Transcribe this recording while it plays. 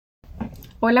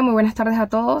Hola, muy buenas tardes a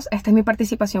todos. Esta es mi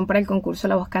participación para el concurso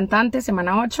La Voz Cantante,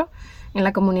 semana 8, en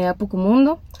la comunidad de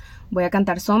Pukumundo. Voy a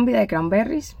cantar Zombie de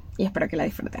Cranberries y espero que la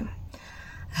disfruten.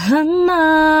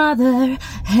 Another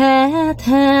head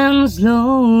hands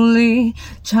slowly,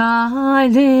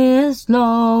 child is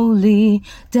slowly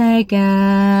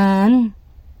taken.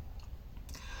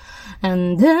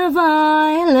 And the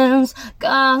violence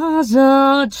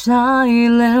caused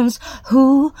silence.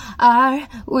 Who are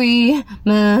we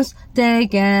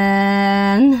mistaken?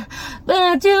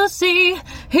 But you see,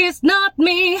 he's not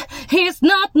me, he's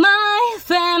not my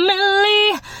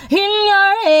family. In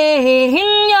your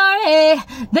A,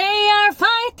 they are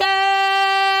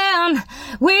fighting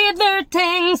with their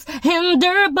tanks and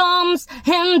their bombs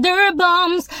and their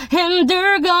bombs and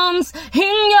their guns.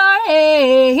 In your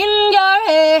A,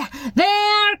 they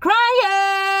are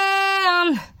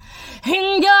crying.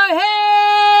 In your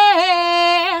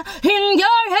head,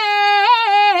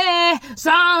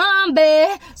 zombie,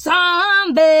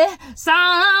 zombie,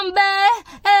 zombie.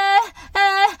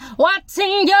 What's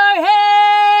in your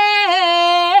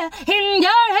head? In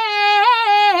your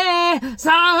head,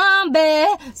 zombie,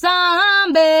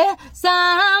 zombie,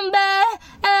 zombie.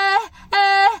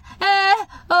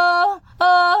 Oh, oh,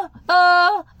 oh,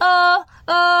 oh,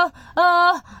 oh,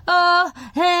 oh, oh,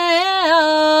 hey,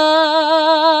 oh.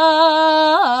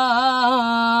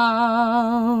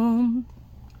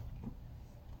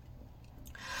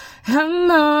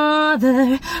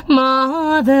 Another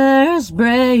mother's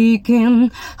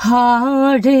breaking,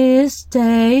 heart is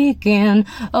taken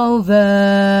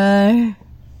over.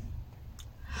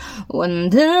 When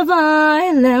the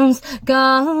violence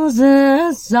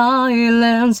causes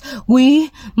silence,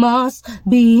 we must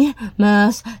be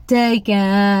mistaken.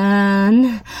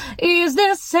 It's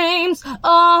the same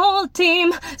old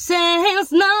team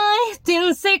since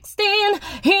 1916.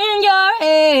 In your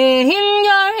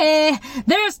A,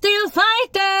 they're still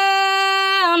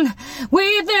fighting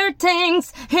with their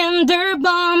tanks and their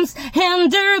bombs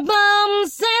and their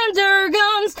bombs and their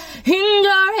guns. In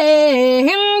your A,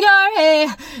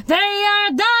 they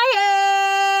are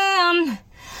dying.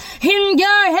 In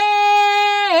your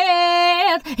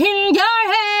head,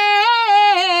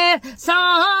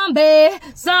 zombie,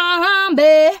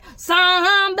 zombie,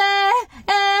 zombie.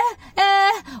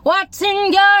 What's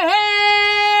in your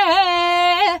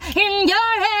head? In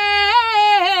your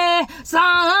head,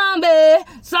 zombie,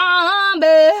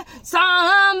 zombie,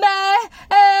 zombie.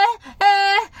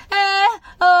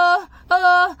 Oh,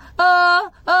 oh, oh,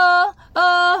 oh,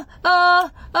 oh, oh,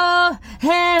 oh,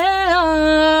 hey,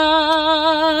 oh.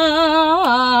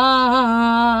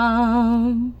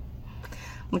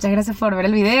 Muchas gracias por ver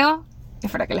el video.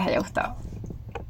 Espero que les haya gustado.